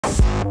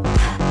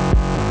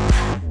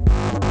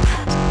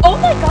Oh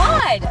my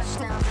God!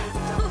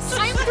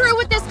 I'm through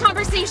with this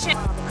conversation.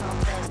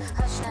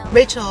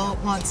 Rachel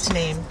wants to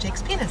name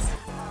Jake's penis.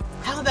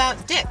 How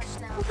about Dick?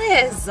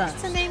 Liz,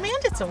 It's a name and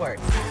it's a word.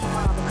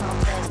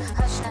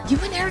 you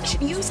and Eric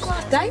should use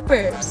cloth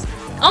diapers.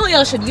 All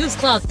y'all should use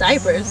cloth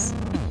diapers.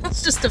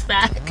 That's just a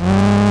fact.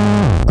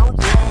 Oh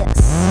yes.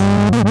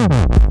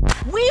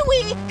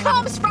 Wee-wee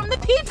comes from the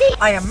pee-pee.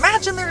 I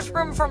imagine there's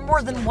room for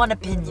more than one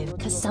opinion.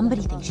 Because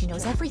somebody thinks she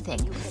knows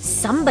everything.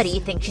 Somebody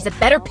thinks she's a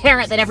better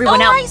parent than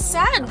everyone All I else.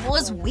 said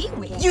was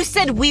wee-wee. You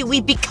said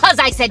wee-wee because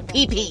I said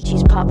pee-pee.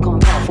 She's popcorn,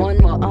 pop one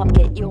more up,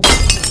 get you.